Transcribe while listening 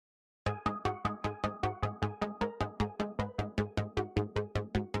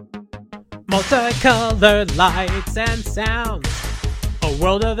Multicolored lights and sounds, a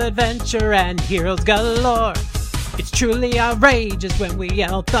world of adventure and heroes galore. It's truly outrageous when we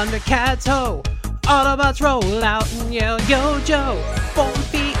yell Thundercats ho! Autobots roll out and yell Yo Joe! 4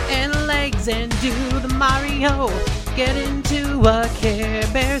 feet and legs and do the Mario. Get into a Care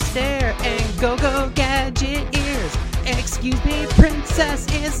Bear stare and go gadget ears. Excuse me, princess,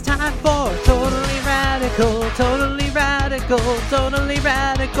 it's time for Totally Radical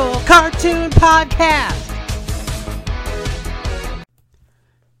Cartoon Podcast.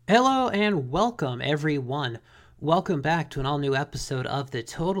 Hello and welcome, everyone. Welcome back to an all-new episode of the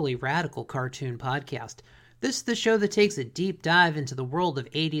Totally Radical Cartoon Podcast. This is the show that takes a deep dive into the world of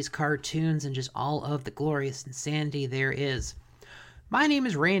 80s cartoons and just all of the glorious insanity there is. My name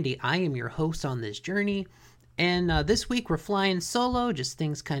is Randy. I am your host on this journey. And this week we're flying solo, just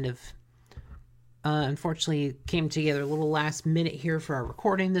things kind of, unfortunately came together a little last minute here for our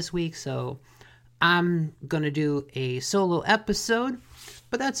recording this week, so I'm going to do a solo episode,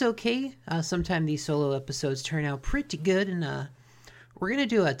 but that's okay. Sometimes these solo episodes turn out pretty good, and we're going to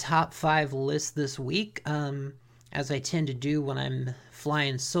do a top 5 list this week, as I tend to do when I'm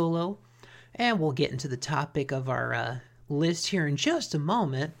flying solo, and we'll get into the topic of our list here in just a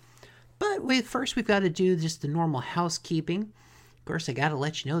moment. But first we've got to do just the normal housekeeping. Of course, I got to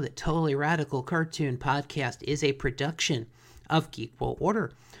let you know that Totally Radical Cartoon Podcast is a production of Geek World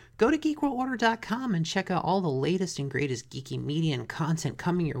Order. Go to geekworldorder.com and check out all the latest and greatest geeky media and content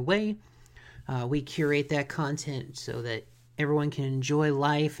coming your way. We curate that content so that everyone can enjoy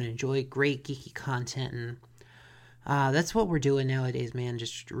life and enjoy great geeky content. And that's what we're doing nowadays, man.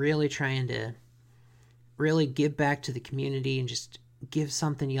 Just really trying to really give back to the community and just give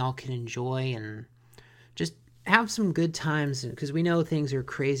something y'all can enjoy and just have some good times, because we know things are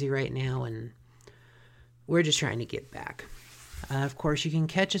crazy right now and we're just trying to get back. Of course, you can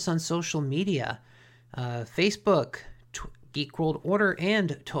catch us on social media, Facebook, Geek World Order,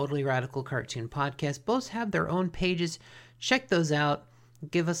 and Totally Radical Cartoon Podcast. Both have their own pages. Check those out.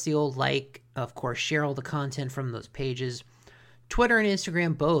 Give us the old like. Of course, share all the content from those pages. Twitter and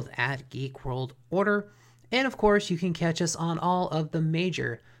Instagram, both at Geek World Order. And of course, you can catch us on all of the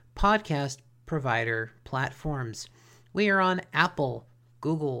major podcast provider platforms. We are on Apple,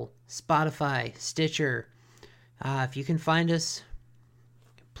 Google, Spotify, Stitcher. If you can find us,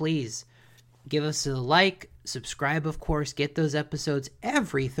 please give us a like, subscribe, of course. Get those episodes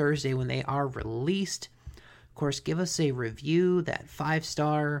every Thursday when they are released. Of course, give us a review, that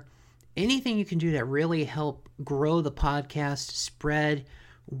 5-star. Anything you can do that really help grow the podcast, spread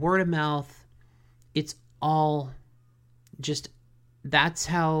word of mouth. It's all just, that's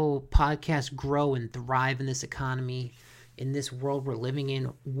how podcasts grow and thrive in this economy, in this world we're living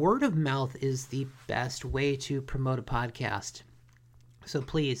in. Word of mouth is the best way to promote a podcast. So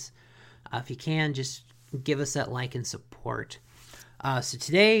please, if you can, just give us that like and support. So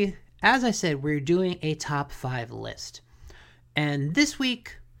today, as I said, we're doing a top 5 list. And this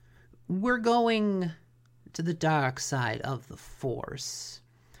week, we're going to the dark side of the Force.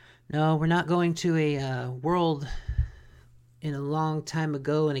 No, we're not going to a world in a long time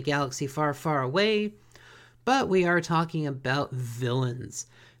ago in a galaxy far, far away, but we are talking about villains.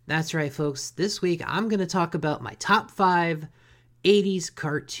 That's right, folks. This week, I'm going to talk about my top 5 80s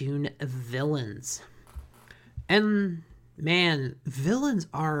cartoon villains. And man, villains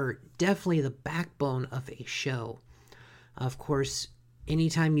are definitely the backbone of a show. Of course,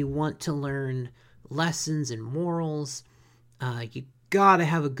 anytime you want to learn lessons and morals, you gotta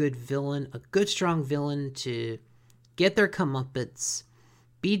have a good villain, a good strong villain to get their comeuppance,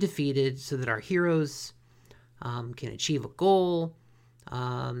 be defeated so that our heroes can achieve a goal.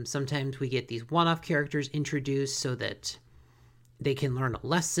 Sometimes we get these one-off characters introduced so that they can learn a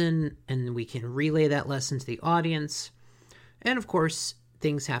lesson and we can relay that lesson to the audience. And of course,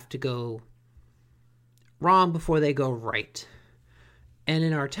 things have to go wrong before they go right. And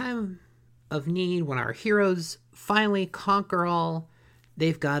in our time of need, when our heroes finally conquer all,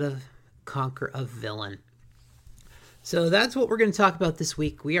 they've got to conquer a villain. So that's what we're going to talk about this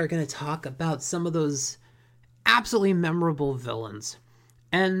week. We are going to talk about some of those absolutely memorable villains.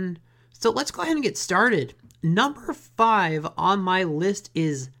 And so let's go ahead and get started. Number 5 on my list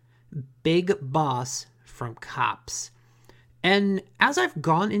is Big Boss from Cops. And as I've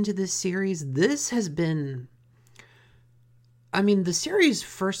gone into this series, this has been... the series,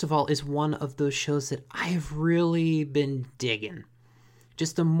 first of all, is one of those shows that I have really been digging.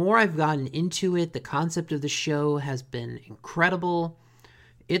 Just the more I've gotten into it, the concept of the show has been incredible.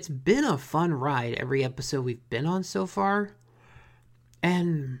 It's been a fun ride, every episode we've been on so far.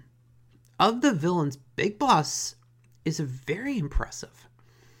 And of the villains, Big Boss is very impressive.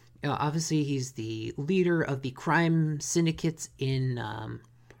 Obviously, he's the leader of the crime syndicates in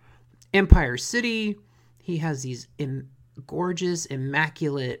Empire City. He has these gorgeous,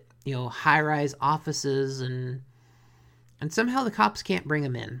 immaculate, high-rise offices, and somehow the cops can't bring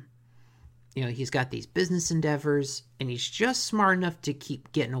him in. He's got these business endeavors, and he's just smart enough to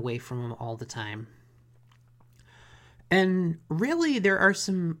keep getting away from them all the time. And really, there are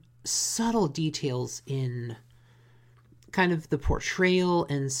some subtle details in kind of the portrayal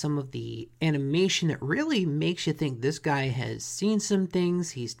and some of the animation that really makes you think this guy has seen some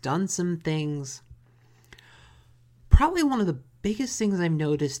things, he's done some things. Probably one of the biggest things I've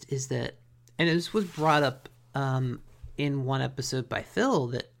noticed is that, and this was brought up in one episode by Phil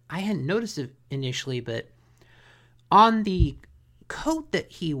that I hadn't noticed it initially, but on the coat that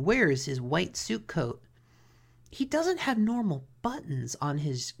he wears, his white suit coat, he doesn't have normal buttons on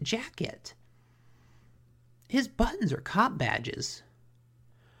his jacket. His buttons are cop badges.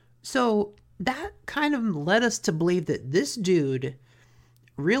 So that kind of led us to believe that this dude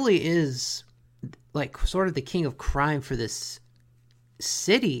really is like sort of the king of crime for this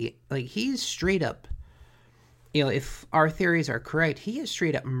city. Like, he's straight up, if our theories are correct, he has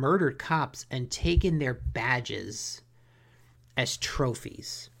straight up murdered cops and taken their badges as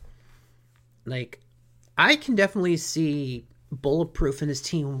trophies. Like, I can definitely see Bulletproof and his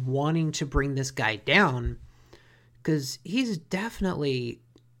team wanting to bring this guy down, because he's definitely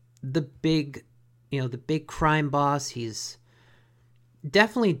the big crime boss. He's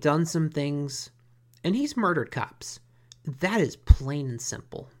definitely done some things, and he's murdered cops. That is plain and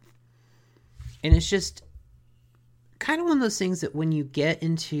simple. And it's just kind of one of those things that when you get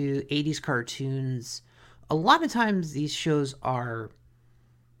into 80s cartoons, a lot of times these shows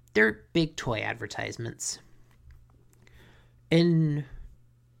they're big toy advertisements. And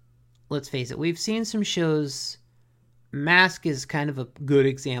let's face it, we've seen some shows. Mask is kind of a good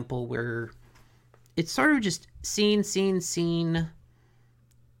example where it's sort of just scene, same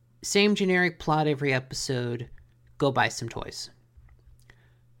generic plot every episode, go buy some toys.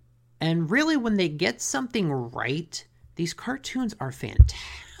 And really, when they get something right, these cartoons are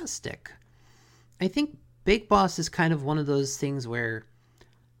fantastic. I think Big Boss is kind of one of those things where,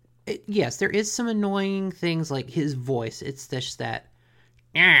 yes, there is some annoying things like his voice. It's just that,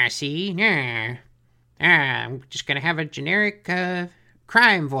 I'm just going to have a generic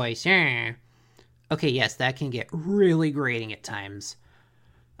crime voice. Okay, yes, that can get really grating at times.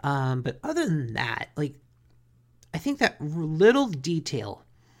 But other than that, like, I think that little detail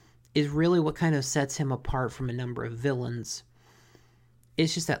is really what kind of sets him apart from a number of villains.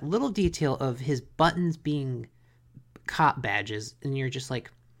 It's just that little detail of his buttons being cop badges, and you're just like,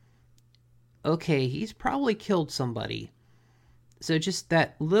 okay, he's probably killed somebody. So just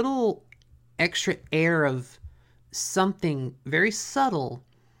that little extra air of something very subtle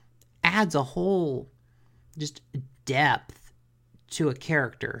adds a whole just depth to a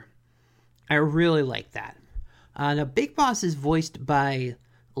character. I really like that. Now, Big Boss is voiced by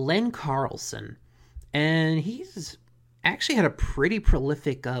Len Carlson, and he's actually had a pretty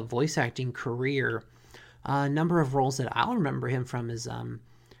prolific voice acting career. A number of roles that I'll remember him from is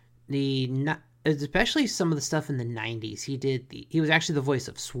especially some of the stuff in the 90s. He was actually the voice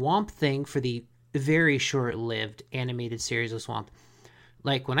of Swamp Thing for the very short-lived animated series of Swamp.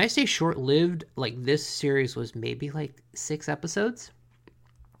 Like, when I say short-lived, like, this series was maybe like 6 episodes.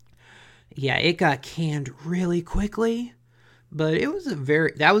 Yeah, it got canned really quickly, but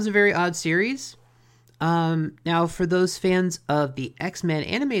that was a very odd series. Now, for those fans of the X-Men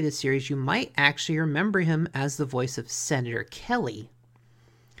animated series, you might actually remember him as the voice of Senator Kelly.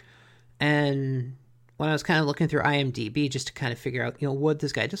 And when I was kind of looking through IMDb just to kind of figure out, what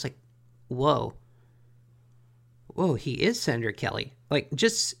this guy, just like, whoa, he is Senator Kelly. Like,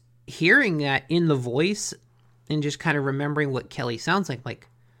 just hearing that in the voice and just kind of remembering what Kelly sounds like,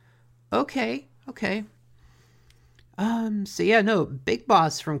 okay. So yeah, no, Big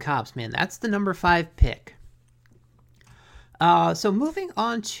Boss from Cops, man, that's the number 5 pick. So moving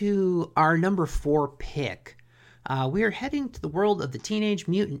on to our number 4 pick, we are heading to the world of the Teenage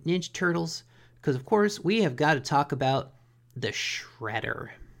Mutant Ninja Turtles, because of course we have got to talk about the Shredder.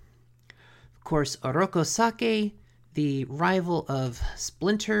 Of course, Oroku Sake, the rival of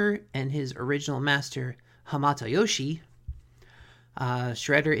Splinter and his original master, Hamato Yoshi.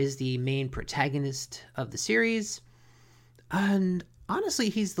 Shredder is the main protagonist of the series. And honestly,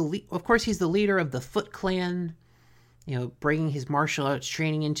 he's the leader of the Foot Clan, bringing his martial arts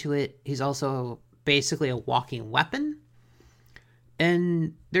training into it. He's also basically a walking weapon.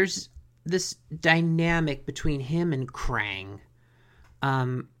 And there's this dynamic between him and Krang.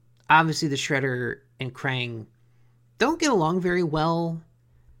 Obviously, the Shredder and Krang don't get along very well.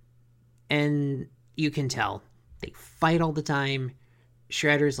 And you can tell they fight all the time.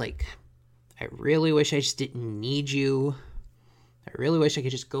 Shredder's like, I really wish I just didn't need you. I really wish I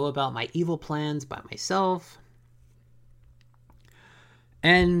could just go about my evil plans by myself.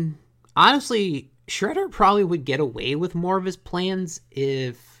 And honestly, Shredder probably would get away with more of his plans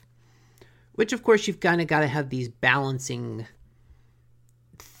if... Which, of course, you've kind of got to have these balancing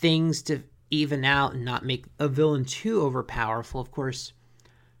things to even out and not make a villain too overpowerful. Of course,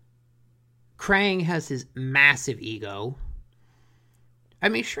 Krang has his massive ego. I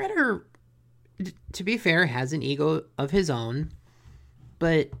mean, Shredder, to be fair, has an ego of his own,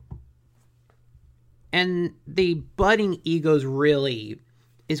 but... And the budding egos really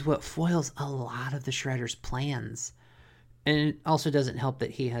is what foils a lot of the Shredder's plans. And it also doesn't help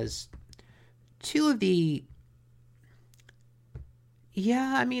that he has two of the...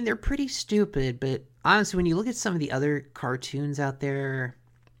 Yeah, I mean, they're pretty stupid, but honestly, when you look at some of the other cartoons out there,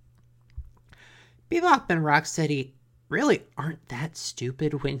 Bebop and Rocksteady really aren't that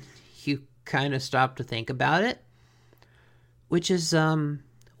stupid when you kind of stop to think about it. Which is,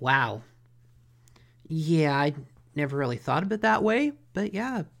 wow. Yeah, I never really thought of it that way, but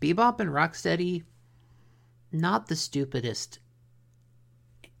yeah, Bebop and Rocksteady, not the stupidest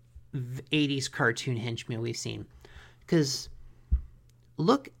 80s cartoon henchmen we've seen. Because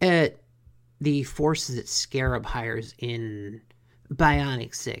look at the forces that Scarab hires in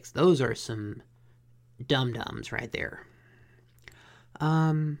Bionic 6. Those are some dum-dums right there.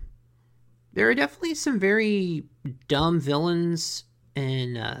 There are definitely some very dumb villains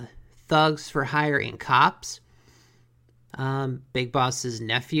and thugs for hire in Cops. Big Boss's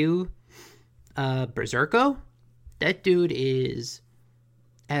nephew, Berserko. That dude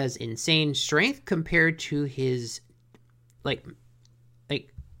has insane strength compared to his,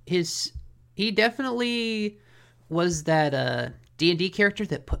 he definitely was that D&D character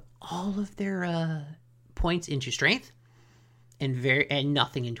that put all of their points into strength and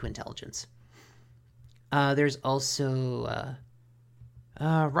nothing into intelligence. There's also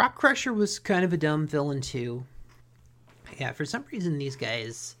Rock Crusher was kind of a dumb villain too. Yeah, for some reason these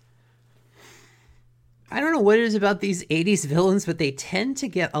guys, I don't know what it is about these 80s villains, but they tend to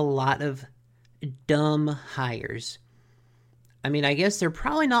get a lot of dumb hires. I mean, I guess they're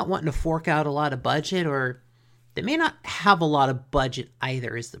probably not wanting to fork out a lot of budget, or they may not have a lot of budget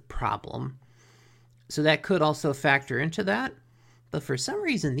either is the problem. So that could also factor into that. But for some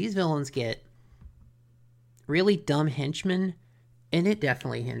reason, these villains get really dumb henchmen, and it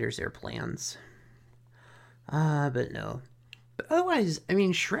definitely hinders their plans. But no. But otherwise, I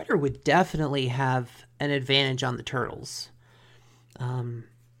mean, Shredder would definitely have an advantage on the Turtles.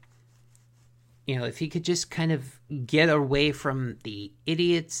 If he could just kind of get away from the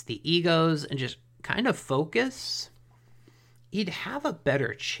idiots, the egos, and just kind of focus, he'd have a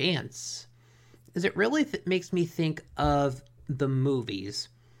better chance. Because it really makes me think of the movies,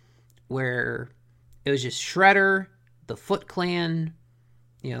 where it was just Shredder, the Foot Clan,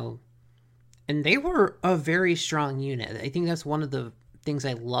 and they were a very strong unit. I think that's one of the things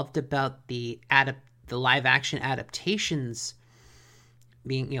I loved about the live action adaptations,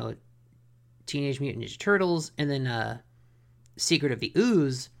 being, Teenage Mutant Ninja Turtles, and then Secret of the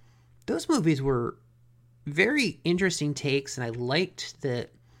Ooze. Those movies were very interesting takes, and I liked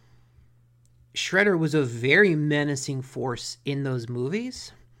that Shredder was a very menacing force in those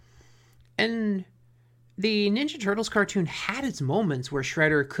movies. And the Ninja Turtles cartoon had its moments where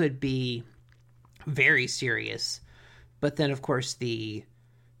Shredder could be very serious. But then, of course,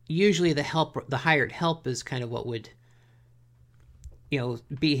 usually the hired help is kind of what would,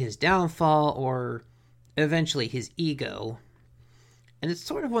 be his downfall, or eventually his ego. And it's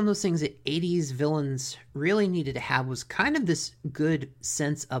sort of one of those things that 80s villains really needed to have, was kind of this good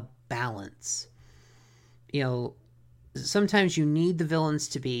sense of balance. Sometimes you need the villains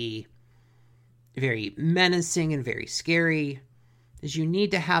to be very menacing and very scary, is you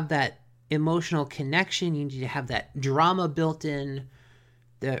need to have that emotional connection. You need to have that drama built in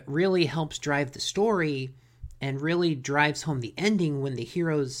that really helps drive the story and really drives home the ending when the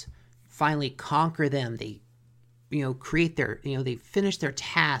heroes finally conquer them. They, create they finish their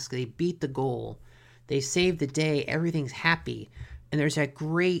task. They beat the goal. They save the day. Everything's happy. And there's that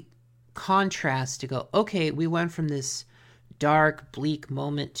great contrast to go, okay, we went from this dark, bleak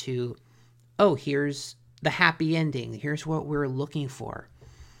moment to, oh, here's the happy ending. Here's what we're looking for.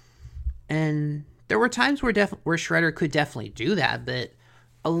 And there were times where Shredder could definitely do that, but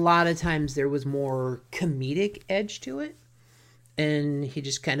a lot of times there was more comedic edge to it, and he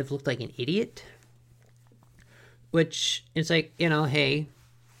just kind of looked like an idiot. Which, it's like, hey,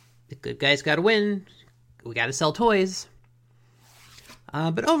 the good guys gotta win. We gotta sell toys.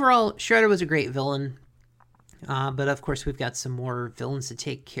 But overall, Shredder was a great villain. But of course, we've got some more villains to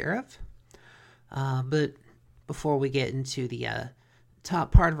take care of. But before we get into the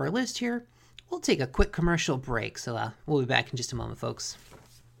top part of our list here, we'll take a quick commercial break. So we'll be back in just a moment, folks.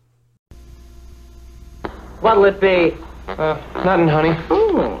 What'll it be? Nothing, honey.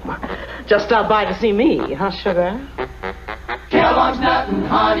 Just stop by to see me, huh, sugar? Kellogg's Nut and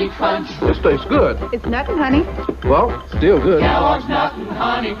Honey Crunch. This tastes good. It's nothing, honey. Well, still good. Kellogg's Nut and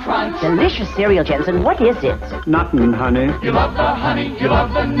Honey Crunch. Delicious cereal, Jensen. What is it? Nothing, honey. You love the honey, you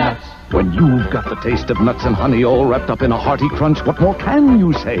love the nuts. When you've got the taste of nuts and honey all wrapped up in a hearty crunch, what more can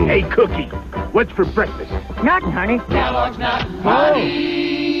you say? Hey, Cookie, what's for breakfast? Nothing, honey. Kellogg's Nut and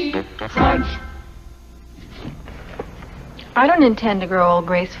Honey Crunch. I don't intend to grow old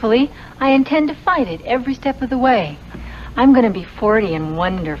gracefully. I intend to fight it every step of the way. I'm going to be 40 and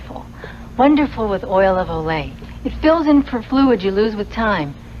wonderful. Wonderful with oil of Olay. It fills in for fluid you lose with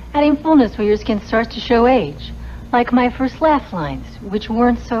time, adding fullness where your skin starts to show age. Like my first laugh lines, which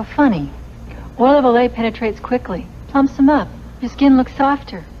weren't so funny. Oil of Olay penetrates quickly, plumps them up. Your skin looks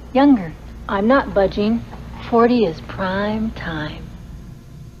softer, younger. I'm not budging. 40 is prime time.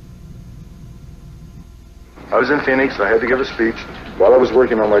 I was in Phoenix. I had to give a speech. While I was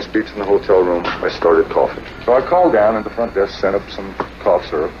working on my speech in the hotel room, I started coughing. So I called down, and the front desk sent up some cough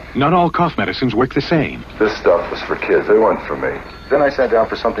syrup. Not all cough medicines work the same. This stuff was for kids. It wasn't for me. Then I sat down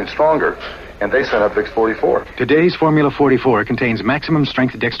for something stronger, and they sent up Vicks 44. Today's Formula 44 contains maximum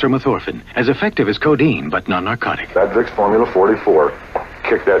strength dextromethorphan, as effective as codeine, but non-narcotic. That Vicks Formula 44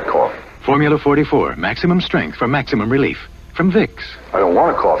 kicked that cough. Formula 44, maximum strength for maximum relief. From Vicks. I don't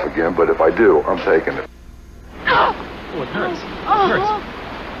want to cough again, but if I do, I'm taking it. Oh, it hurts. It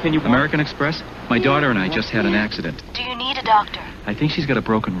hurts. Can you... American Express? My daughter and I just had an accident. Do you need a doctor? I think she's got a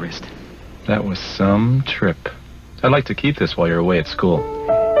broken wrist. That was some trip. I'd like to keep this while you're away at school.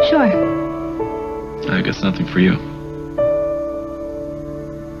 Sure. I got something for you.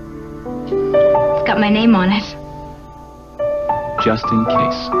 It's got my name on it. Just in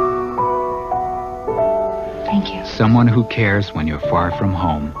case. Thank you. Someone who cares when you're far from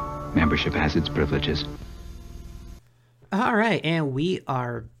home. Membership has its privileges. All right, and we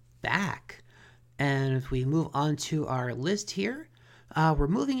are back. And if we move on to our list here, we're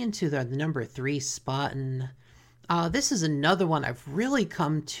moving into the number 3 spot. And this is another one I've really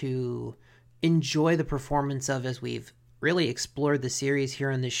come to enjoy the performance of as we've really explored the series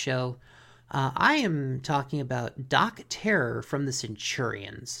here on this show. I am talking about Doc Terror from the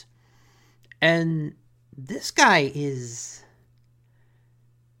Centurions. And this guy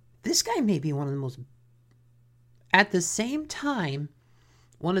may be one of the most, at the same time,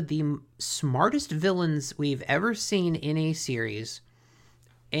 one of the smartest villains we've ever seen in a series,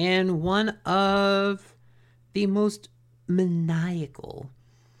 and one of the most maniacal.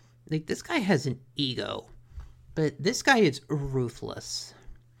 Like, this guy has an ego, but this guy is ruthless.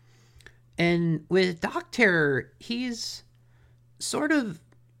 And with Doc Terror, there's sort of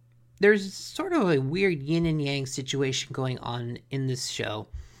a weird yin and yang situation going on in this show.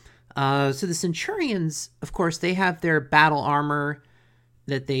 So the Centurions, of course, they have their battle armor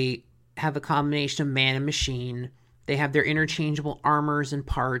that they have a combination of man and machine. They have their interchangeable armors and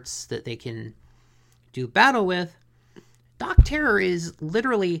parts that they can do battle with. Doc Terror is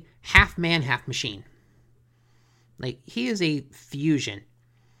literally half man, half machine. Like, he is a fusion.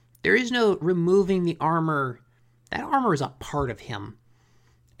 There is no removing the armor. That armor is a part of him.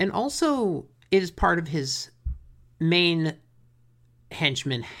 And also, it is part of his main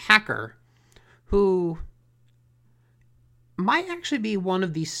henchman, Hacker, who might actually be one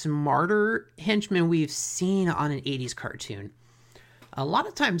of the smarter henchmen we've seen on an 80s cartoon. A lot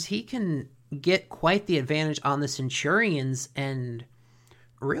of times he can get quite the advantage on the Centurions and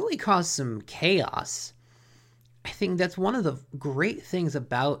really cause some chaos. I think that's one of the great things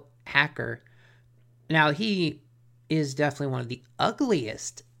about Hacker. Now, he is definitely one of the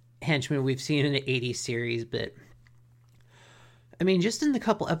ugliest henchmen we've seen in the 80s series, but I mean, just in the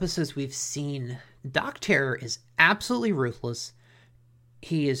couple episodes we've seen, Doc Terror is absolutely ruthless.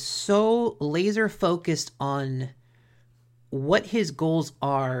 He is so laser focused on what his goals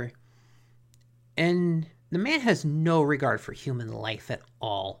are, and the man has no regard for human life at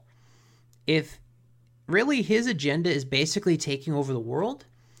all. If really his agenda is basically taking over the world,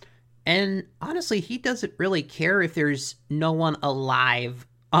 and honestly, he doesn't really care if there's no one alive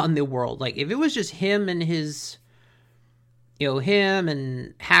on the world. Like, if it was just him and his, him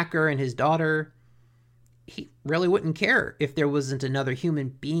and Hacker and his daughter, he really wouldn't care if there wasn't another human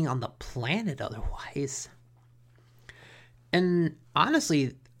being on the planet otherwise. And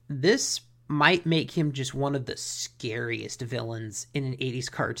honestly, this might make him just one of the scariest villains in an 80s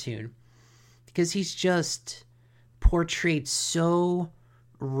cartoon, because he's just portrayed so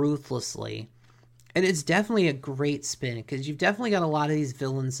ruthlessly. And it's definitely a great spin, because you've definitely got a lot of these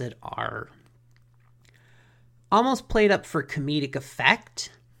villains that are almost played up for comedic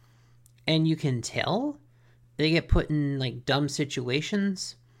effect, and you can tell they get put in like dumb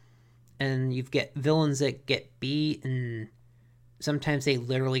situations, and you've got villains that get beat, and sometimes they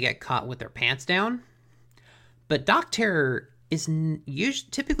literally get caught with their pants down. But Doc Terror is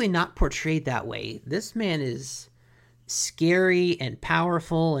typically not portrayed that way. This man is scary and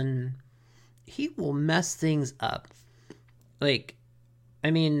powerful, and he will mess things up. Like,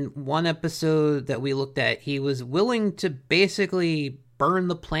 I mean, one episode that we looked at, he was willing to basically burn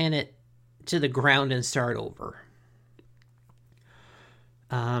the planet to the ground and start over.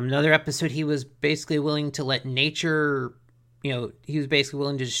 Another episode, he was basically willing to let nature, he was basically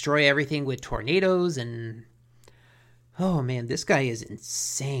willing to destroy everything with tornadoes, and oh man, this guy is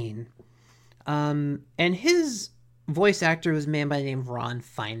insane. And his voice actor was a man by the name of Ron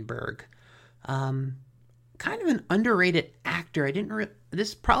Feinberg. Kind of an underrated actor.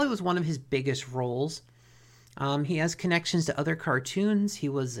 This probably was one of his biggest roles. He has connections to other cartoons. He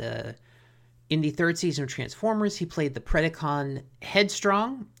was in the third season of Transformers. He played the Predacon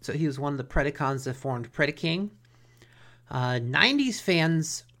Headstrong, so he was one of the Predacons that formed Predaking. 90s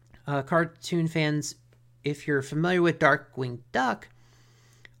fans, cartoon fans, if you're familiar with Darkwing Duck,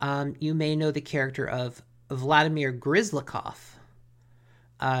 you may know the character of Vladimir Grislikov.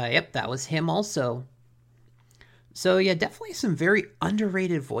 Yep, that was him also. So yeah, definitely some very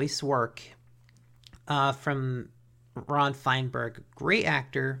underrated voice work from Ron Feinberg. Great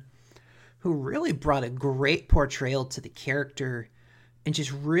actor who really brought a great portrayal to the character and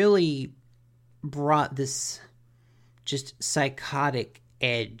just really brought this just psychotic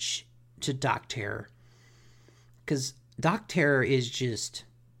edge to Doc Terror. Because Doc Terror is just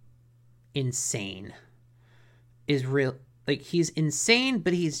insane. He's insane,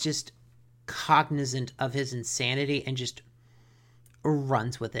 but he's just cognizant of his insanity and just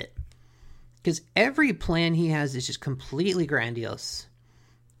runs with it. Because every plan he has is just completely grandiose.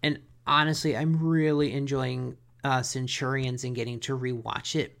 And honestly, I'm really enjoying Centurions and getting to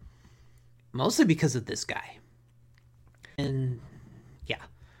rewatch it. Mostly because of this guy. And yeah.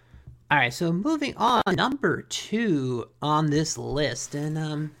 Alright, so moving on. Number 2 on this list. And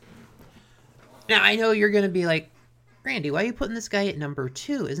now I know you're going to be like, Randy, why are you putting this guy at number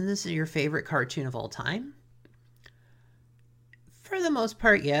 2? Isn't this your favorite cartoon of all time? For the most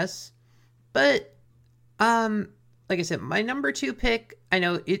part, yes. But, like I said, my number 2 pick, I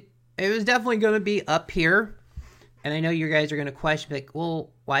know it was definitely going to be up here. And I know you guys are going to question, like,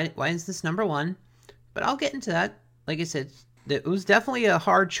 well, why is this number 1? But I'll get into that. Like I said, it was definitely a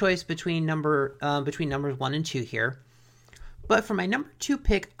hard choice between numbers 1 and 2 here. But for my number 2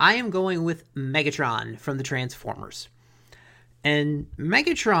 pick, I am going with Megatron from the Transformers. And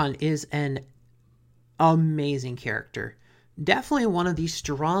Megatron is an amazing character. Definitely one of the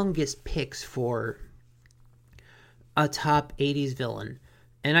strongest picks for a top 80s villain.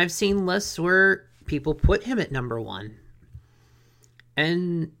 And I've seen lists where people put him at number 1.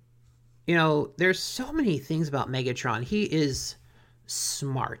 And, there's so many things about Megatron. He is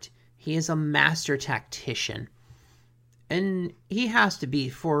smart. He is a master tactician. And he has to be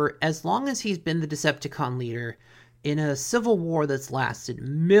for as long as he's been the Decepticon leader in a civil war that's lasted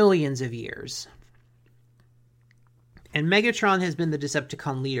millions of years. And Megatron has been the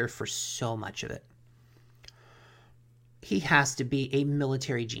Decepticon leader for so much of it. He has to be a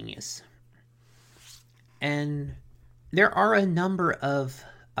military genius. And there are a number of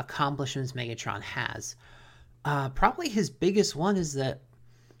accomplishments Megatron has. Probably his biggest one is that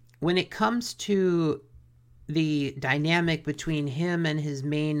when it comes to the dynamic between him and his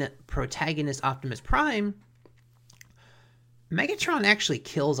main protagonist, Optimus Prime, Megatron actually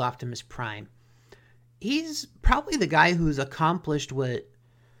kills Optimus Prime. He's probably the guy who's accomplished what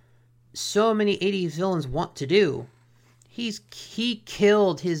so many 80s villains want to do. He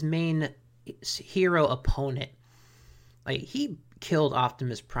killed his main hero opponent. Like, he killed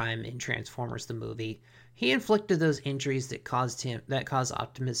Optimus Prime in Transformers the movie. He inflicted those injuries that caused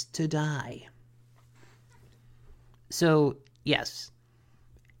Optimus to die. So, yes,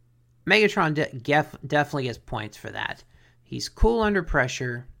 Megatron definitely gets points for that. He's cool under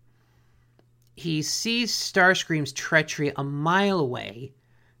pressure. He sees Starscream's treachery a mile away.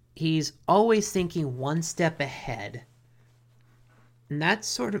 He's always thinking one step ahead. And that's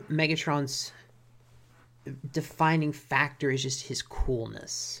sort of Megatron's defining factor, is just his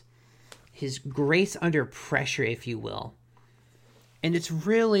coolness. His grace under pressure, if you will. And it's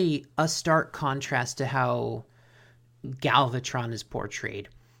really a stark contrast to how Galvatron is portrayed.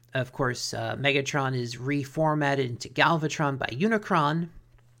 Of course, Megatron is reformatted into Galvatron by Unicron.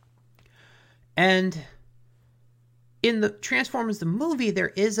 And in the Transformers the movie, there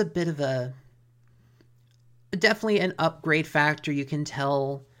is a bit of definitely an upgrade factor. You can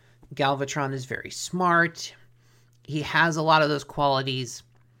tell Galvatron is very smart. He has a lot of those qualities.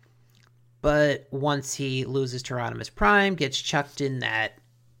 But once he loses to Rodimus Prime, gets chucked in that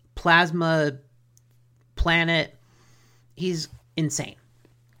plasma planet, he's insane.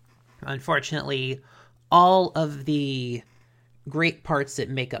 Unfortunately, all of the great parts that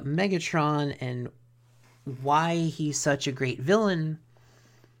make up Megatron and why he's such a great villain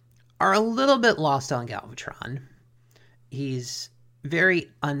are a little bit lost on Galvatron. He's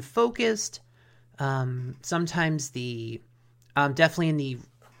very unfocused. Sometimes definitely in the...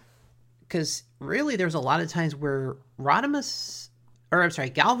 Because really there's a lot of times where Galvatron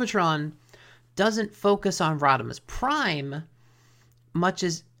doesn't focus on Rodimus Prime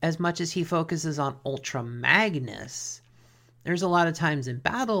as much as he focuses on Ultra Magnus. There's a lot of times in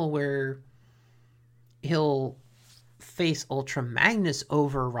battle where he'll face Ultra Magnus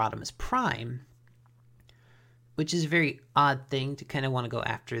over Rodimus Prime, which is a very odd thing to kind of want to go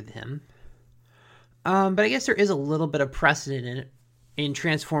after him. But I guess there is a little bit of precedent in it. In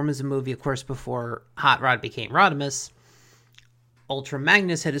Transformers the movie, of course, before Hot Rod became Rodimus, Ultra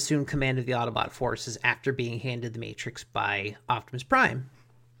Magnus had assumed command of the Autobot forces after being handed the Matrix by Optimus Prime.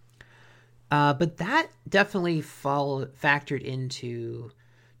 But that definitely factored into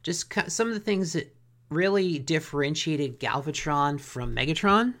just some of the things that really differentiated Galvatron from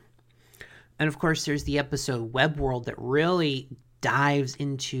Megatron. And of course, there's the episode Web World that really dives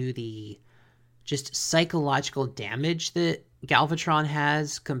into the just psychological damage that Galvatron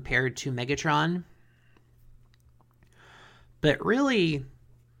has compared to Megatron. But really,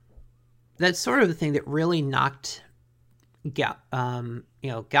 that's sort of the thing that really knocked Galvatron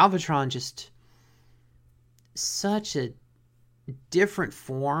just such a different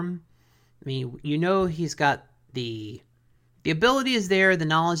form. I mean, he's got the ability is there, the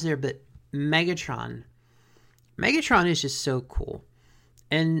knowledge there, but Megatron is just so cool.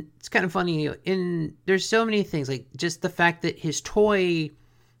 And it's kind of funny, there's so many things, like just the fact that his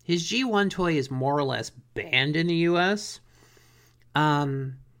G1 toy is more or less banned in the US.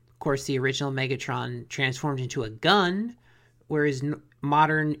 Of course, the original Megatron transformed into a gun, whereas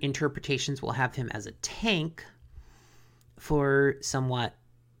modern interpretations will have him as a tank for somewhat,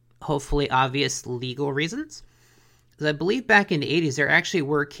 hopefully obvious legal reasons. Because I believe back in the 80s, there actually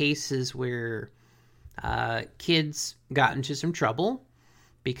were cases where kids got into some trouble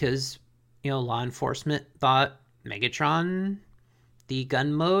because, law enforcement thought Megatron, the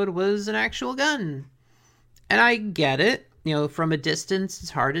gun mode, was an actual gun. And I get it. From a distance,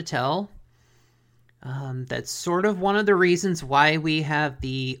 it's hard to tell. That's sort of one of the reasons why we have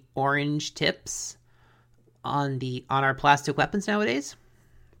the orange tips on our plastic weapons nowadays.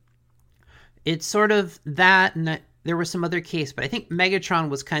 It's sort of that, and that there was some other case, but I think Megatron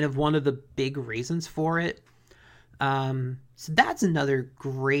was kind of one of the big reasons for it. So that's another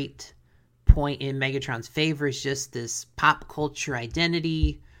great point in Megatron's favor, is just this pop culture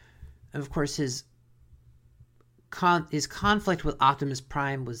identity. And of course, his conflict with Optimus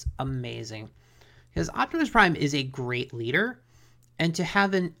Prime was amazing. Because Optimus Prime is a great leader, and to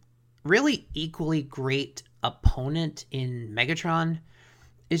have a really equally great opponent in Megatron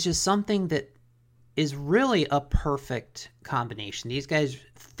is just something that is really a perfect combination. These guys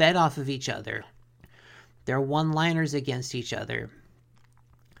fed off of each other. They're one-liners against each other.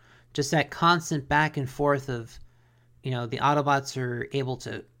 Just that constant back and forth of, the Autobots are able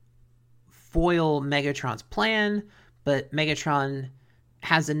to foil Megatron's plan, but Megatron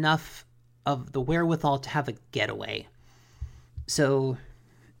has enough of the wherewithal to have a getaway. So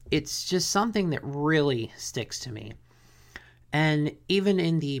it's just something that really sticks to me. And even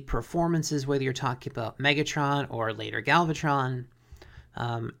in the performances, whether you're talking about Megatron or later Galvatron,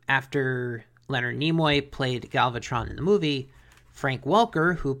 after Leonard Nimoy played Galvatron in the movie, Frank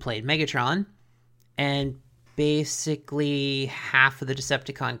Welker, who played Megatron, and basically half of the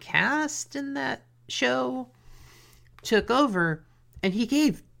Decepticon cast in that show, took over, and he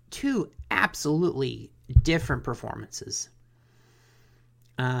gave two absolutely different performances.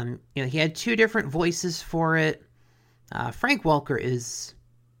 He had two different voices for it. Frank Welker is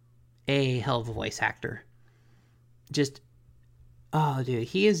a hell of a voice actor.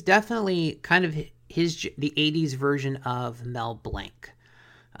 He is definitely kind of the 80s version of Mel Blanc.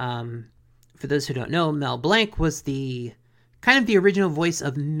 For those who don't know, Mel Blanc was the original voice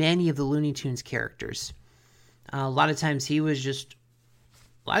of many of the Looney Tunes characters. A lot of times he was just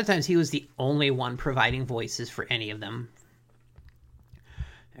a lot of times he was the only one providing voices for any of them.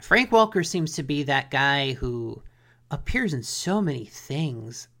 Frank Welker seems to be that guy who appears in so many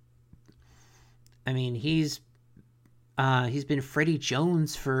things. I mean, he's been Freddie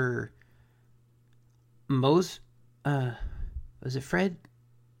Jones for most, was it Fred?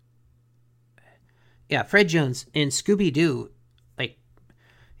 Yeah, Fred Jones in Scooby-Doo. Like,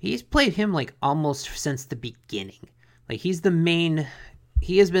 he's played him like almost since the beginning. Like, he has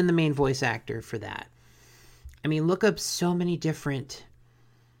been the main voice actor for that. I mean, look up so many different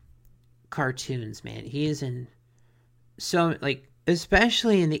cartoons, man. He is in so, like,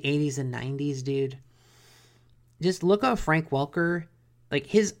 especially in the 80s and 90s, dude. Just look up Frank Welker. Like,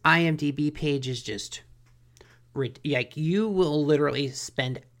 his IMDb page is just, like, you will literally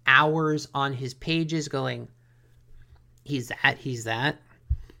spend hours on his pages going, he's that.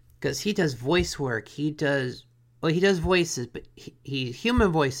 Because he does voice work. He does voices, but he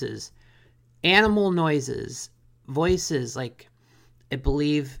human voices, animal noises, voices. Like, I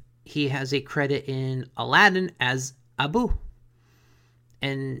believe he has a credit in Aladdin as Abu.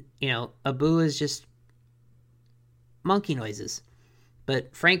 And, you know, Abu is just monkey noises.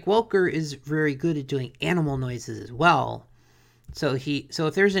 But Frank Welker is very good at doing animal noises as well. So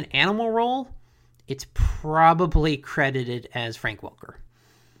if there's an animal role, it's probably credited as Frank Welker.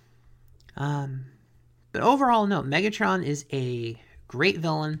 But overall, no, Megatron is a great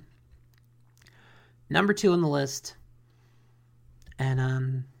villain. Number 2 on the list.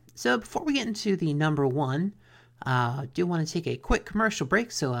 And so before we get into the number 1, I do want to take a quick commercial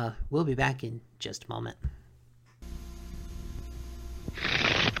break, so we'll be back in just a moment.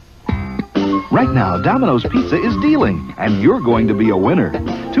 Right now, Domino's Pizza is dealing, and you're going to be a winner.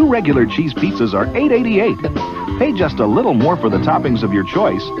 2 regular cheese pizzas are $8.88. Pay just a little more for the toppings of your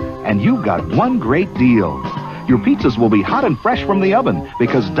choice, and you've got one great deal. Your pizzas will be hot and fresh from the oven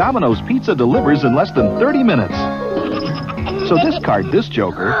because Domino's Pizza delivers in less than 30 minutes. So discard this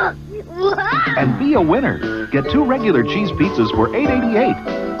joker and be a winner. Get 2 regular cheese pizzas for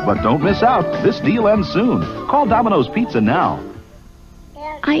 $8.88. But don't miss out. This deal ends soon. Call Domino's Pizza now.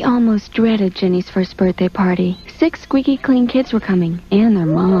 I almost dreaded Jenny's first birthday party. 6 squeaky clean kids were coming, and their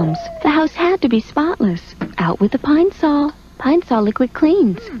moms. The house had to be spotless. Out with the Pine Sol. Pine Sol liquid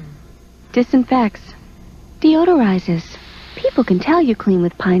cleans. Disinfects. Deodorizes. People can tell you clean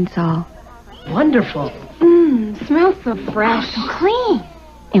with Pine Sol. Wonderful. Smells so fresh. So clean.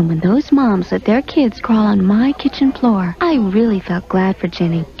 And when those moms let their kids crawl on my kitchen floor, I really felt glad for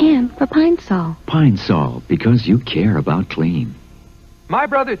Jenny and for Pine Sol. Pine Sol, because you care about clean. My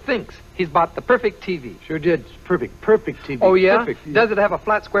brother thinks he's bought the perfect TV. Sure did. It's perfect TV. Oh, yeah? Perfect. Does it have a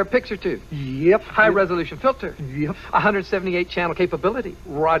flat square picture, too? Yep. High-resolution filter? Yep. 178-channel capability?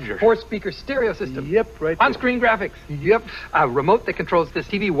 Roger. 4-speaker stereo system? Yep, right. On-screen graphics? Yep. A remote that controls this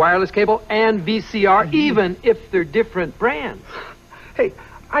TV, wireless cable, and VCR, even if they're different brands. Hey,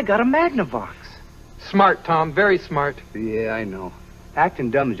 I got a Magnavox. Smart, Tom. Very smart. Yeah, I know.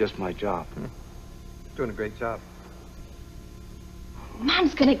 Acting dumb is just my job. Doing a great job.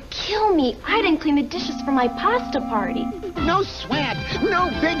 Mom's gonna kill me. I didn't clean the dishes for my pasta party. No sweat, no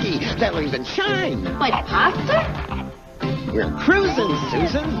biggie. They'll even shine. Like pasta? We're cruising,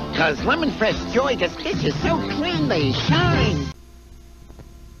 Susan, because Lemon Fresh Joy gets dishes so clean they shine.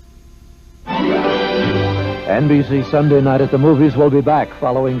 NBC Sunday Night at the Movies will be back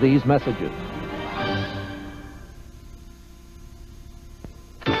following these messages.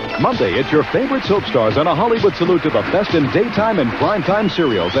 Monday, it's your favorite soap stars and a Hollywood salute to the best in daytime and primetime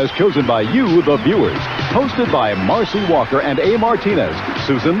serials as chosen by you, the viewers. Hosted by Marcy Walker and A. Martinez,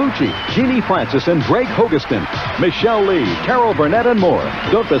 Susan Lucci, Jeannie Francis, and Greg Hogeston, Michelle Lee, Carol Burnett, and more.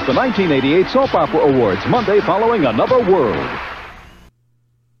 Don't miss the 1988 Soap Opera Awards, Monday following Another World.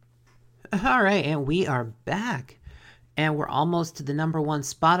 All right, and we are back. And we're almost to the number 1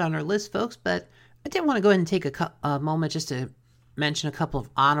 spot on our list, folks, but I did want to go ahead and take a moment just to mention a couple of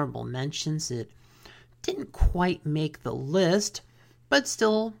honorable mentions that didn't quite make the list, but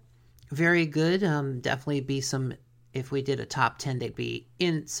still very good. Definitely be some, if we did a top 10, they'd be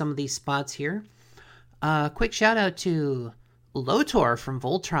in some of these spots here. Quick shout out to Lotor from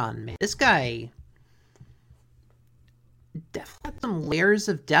Voltron. Man, this guy definitely got some layers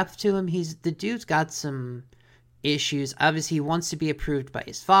of depth to him. The dude's got some issues. Obviously, he wants to be approved by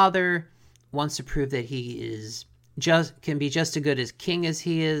his father, wants to prove that he can be just as good as king as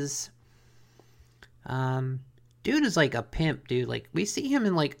he is. Dude is like a pimp, dude. Like, we see him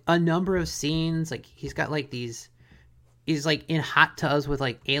in like a number of scenes. Like, he's got like he's like in hot tubs with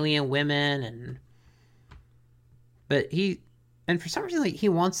like alien women, and for some reason, like, he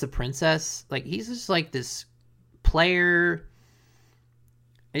wants the princess. Like, he's just like this player.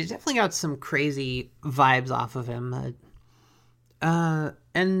 He's definitely got some crazy vibes off of him.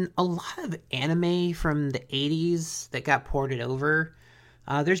 And a lot of anime from the 80s that got ported over.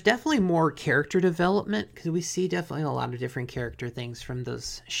 There's definitely more character development, because we see definitely a lot of different character things from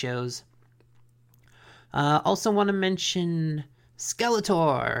those shows. Also want to mention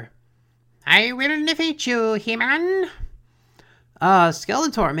Skeletor. I will defeat you, He-Man.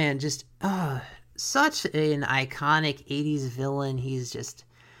 Skeletor, man, just such an iconic 80s villain. He's just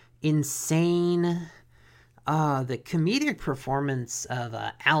insane. The comedic performance of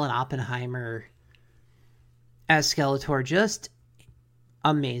Alan Oppenheimer as Skeletor, just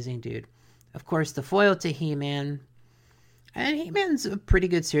amazing, dude. Of course, the foil to He-Man. And He-Man's a pretty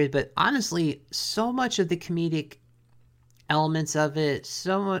good series, but honestly, so much of the comedic elements of it,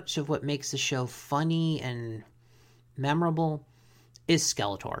 so much of what makes the show funny and memorable is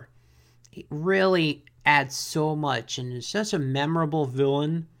Skeletor. He really adds so much, and is such a memorable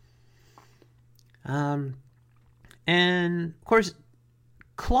villain. And of course,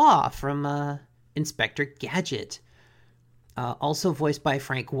 Claw from Inspector Gadget, also voiced by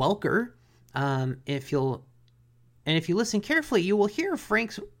Frank Welker. If you listen carefully, you will hear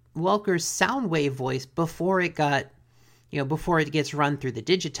Frank Welker's Soundwave voice before it gets run through the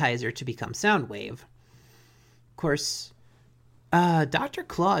digitizer to become Soundwave. Of course, Dr.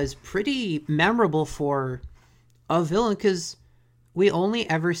 Claw is pretty memorable for a villain because we only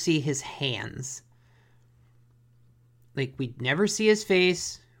ever see his hands. Like, we never see his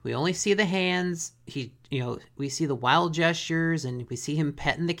face. We only see the hands. We see the wild gestures, and we see him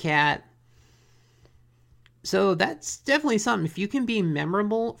petting the cat. So that's definitely something. If you can be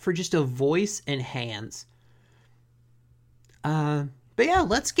memorable for just a voice and hands. But yeah,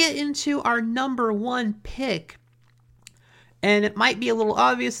 let's get into our number one pick. And it might be a little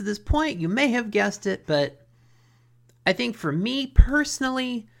obvious at this point. You may have guessed it, but I think for me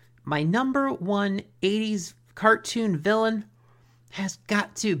personally, my number one 80s cartoon villain has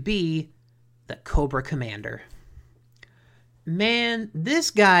got to be the Cobra Commander. Man, this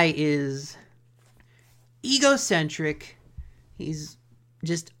guy is egocentric. He's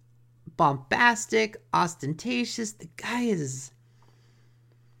just bombastic, ostentatious. The guy is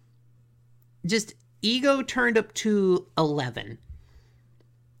just ego turned up to 11.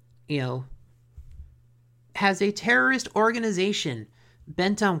 Has a terrorist organization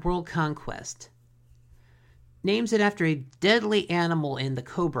bent on world conquest. Names it after a deadly animal in the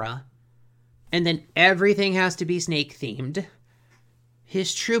cobra. And then everything has to be snake themed.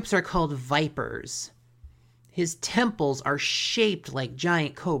 His troops are called Vipers. His temples are shaped like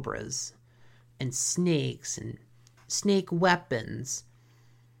giant cobras. And snakes and snake weapons.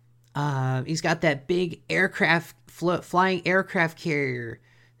 He's got that big flying aircraft carrier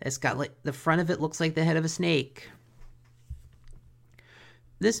that's got, like, the front of it looks like the head of a snake.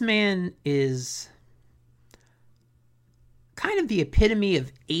 This man is kind of the epitome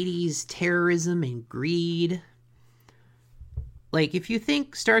of 80s terrorism and greed. Like, if you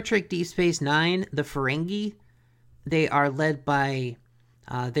think Star Trek Deep Space Nine, the Ferengi, they are led by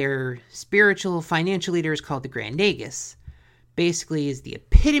their spiritual financial leaders called the Grand Nagus. Basically is the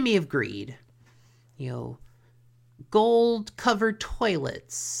epitome of greed. Gold-covered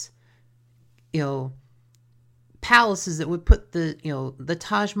toilets. Palaces that would put the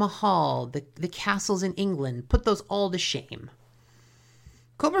Taj Mahal, the castles in England, put those all to shame.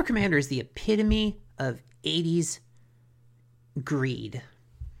 Cobra Commander is the epitome of 80s greed.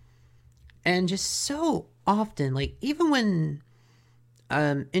 And just so often, like, even when,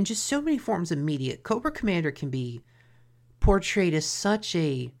 in just so many forms of media, Cobra Commander can be portrayed as such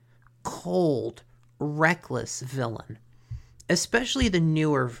a cold, reckless villain. Especially the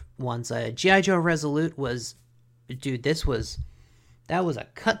newer ones. G.I. Joe Resolute was... Dude, that was a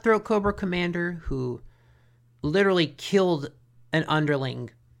cutthroat Cobra Commander who literally killed an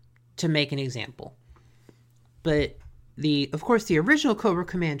underling to make an example. But of course, the original Cobra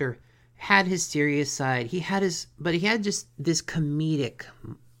Commander had his serious side. He had just this comedic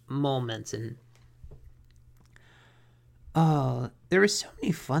moments, and there were so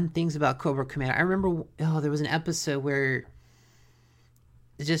many fun things about Cobra Commander. I remember, there was an episode where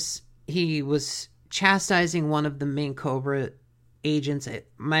he was chastising one of the main Cobra agents.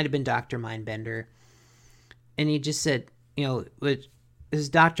 It might have been Dr. Mindbender. And he just said, his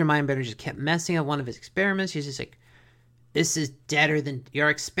Dr. Mindbender just kept messing up one of his experiments. He's just like, your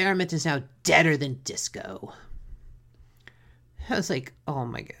experiment is now deader than disco. I was like, oh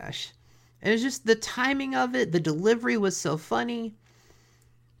my gosh. It was just the timing of it. The delivery was so funny.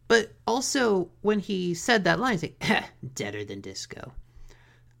 But also, when he said that line, he's like, deader than disco.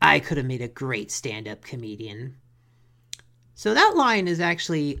 I could have made a great stand-up comedian. So that line is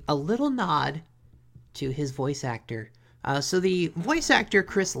actually a little nod to his voice actor. So the voice actor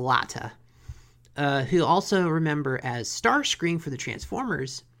Chris Latta, who also remember as Starscream for the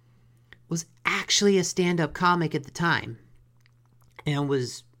Transformers, was actually a stand-up comic at the time and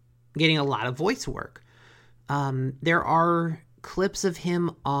was getting a lot of voice work. There are clips of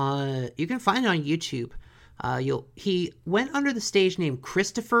him you can find it on YouTube. He went under the stage name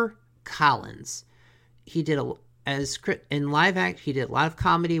Christopher Collins. He did in live act. He did a lot of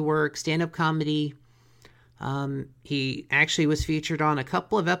comedy work, stand-up comedy. He actually was featured on a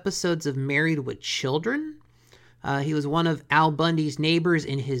couple of episodes of Married with Children. He was one of Al Bundy's neighbors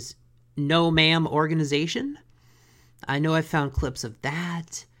in his No Ma'am organization. I know I found clips of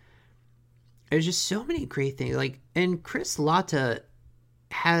that. There's just so many great things. And Chris Latta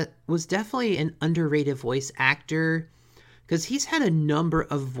was definitely an underrated voice actor because he's had a number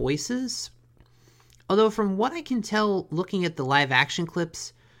of voices. Although from what I can tell looking at the live action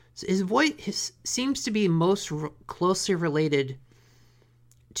clips, his voice seems to be most closely related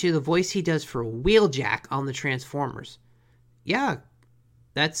to the voice he does for Wheeljack on the Transformers. Yeah,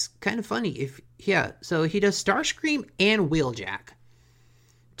 that's kind of funny. So he does Starscream and Wheeljack.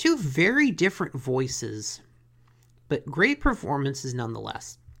 Two very different voices, but great performances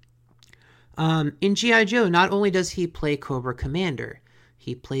nonetheless. In G.I. Joe, not only does he play Cobra Commander,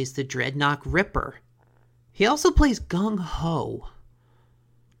 he plays the Dreadnought Ripper. He also plays Gung Ho.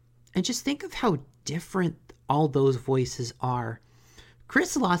 And just think of how different all those voices are.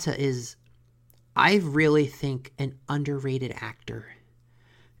 Chris Latta is, I really think, an underrated actor.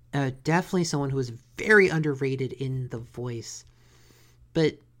 Definitely someone who is very underrated in the voice.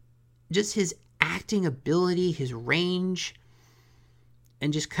 But just his acting ability, his range,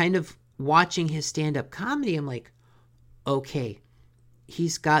 and just kind of watching his stand-up comedy, I'm like, okay,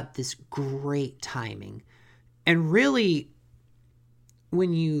 he's got this great timing. And really,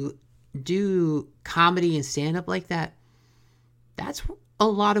 when you do comedy and stand-up like that, that's a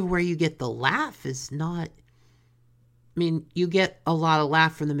lot of where you get the laugh is not... I mean, you get a lot of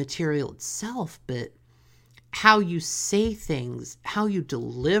laugh from the material itself, but how you say things, how you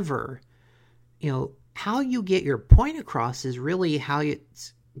deliver, how you get your point across is really how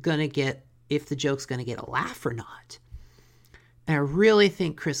it's going to get, if the joke's going to get a laugh or not. And I really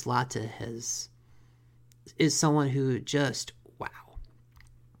think Chris Latta is someone who just, wow.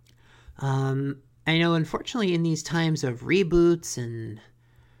 I know, unfortunately, in these times of reboots and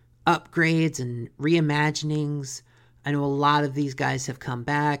upgrades and reimaginings, I know a lot of these guys have come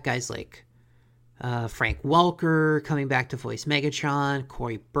back. Guys like Frank Welker coming back to voice Megatron,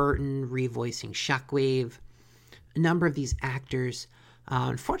 Corey Burton revoicing Shockwave. A number of these actors.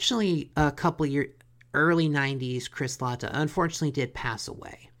 Unfortunately, a couple of early 90s, Chris Latta unfortunately did pass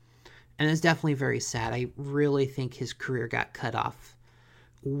away. And it's definitely very sad. I really think his career got cut off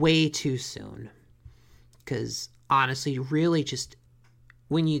way too soon. Because honestly, really just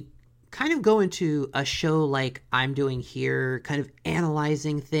when you kind of go into a show like I'm doing here, kind of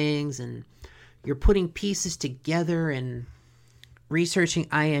analyzing things and you're putting pieces together and researching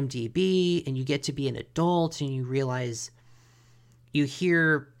IMDb, and you get to be an adult and you realize you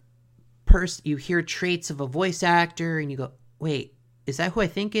hear traits of a voice actor and you go, wait, is that who I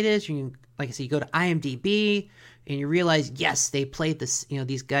think it is? And like I said, you go to IMDb and you realize, yes, they played this,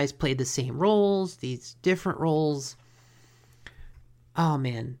 these guys played the same roles, these different roles. Oh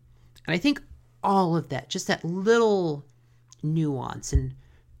man. And I think all of that, just that little nuance, and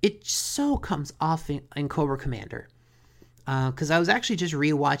it so comes off in Cobra Commander. Because I was actually just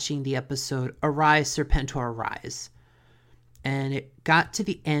rewatching the episode Arise, Serpentor, Arise. And it got to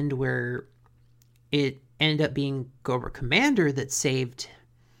the end where it ended up being Cobra Commander that saved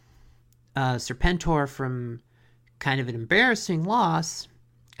Serpentor from kind of an embarrassing loss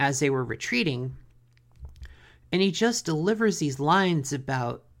as they were retreating. And he just delivers these lines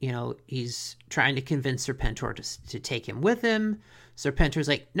about, he's trying to convince Serpentor to take him with him. Serpentor's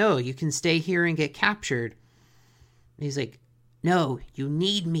like, no, you can stay here and get captured. And he's like, no, you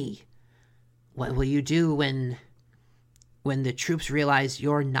need me. What will you do when the troops realize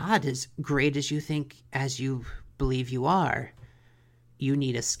you're not as great as you think, as you believe you are? You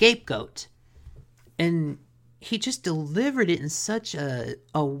need a scapegoat. And he just delivered it in such a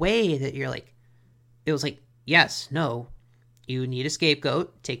way that you're like, it was like, yes, no, you need a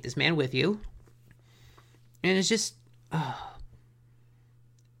scapegoat. Take this man with you. And it's just,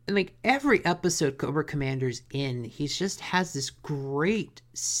 and like every episode Cobra Commander's in, he just has this great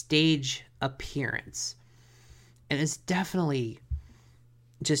stage appearance. And it's definitely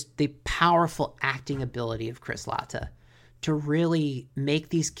just the powerful acting ability of Chris Latta to really make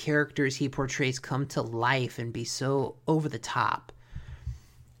these characters he portrays come to life and be so over the top.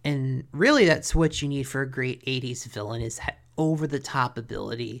 And really, that's what you need for a great 80s villain, is that over the top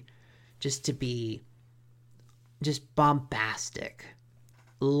ability just to be just bombastic,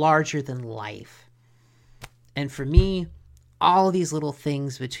 larger than life. And for me, all of these little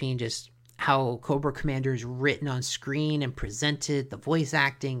things between just how Cobra Commander is written on screen and presented, the voice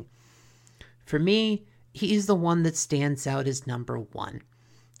acting, for me, he's the one that stands out as number one.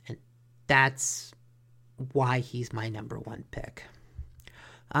 And that's why he's my number one pick.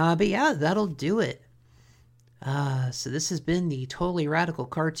 But yeah, that'll do it. So this has been the Totally Radical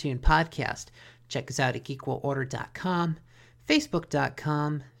Cartoon Podcast. Check us out at geekworldorder.com,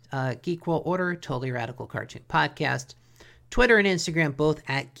 facebook.com, Geek World Order, Totally Radical Cartoon Podcast, Twitter and Instagram, both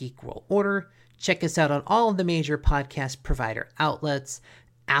at Geek World Order. Check us out on all of the major podcast provider outlets,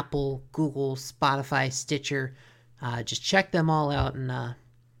 Apple, Google, Spotify, Stitcher. Just check them all out, and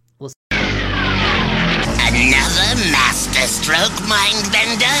we'll see. Another masterstroke,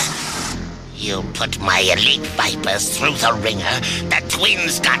 Mindbender? You put my elite Vipers through the ringer, the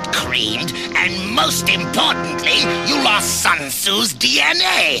twins got creamed, and most importantly, you lost Sun Tzu's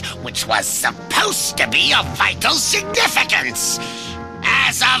DNA, which was supposed to be of vital significance.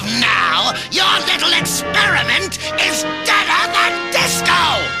 As of now, your little experiment is deader than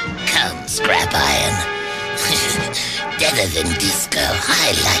disco! Come, Scrap Iron. Deader than disco,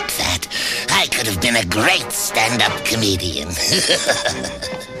 I like that. I could have been a great stand-up comedian.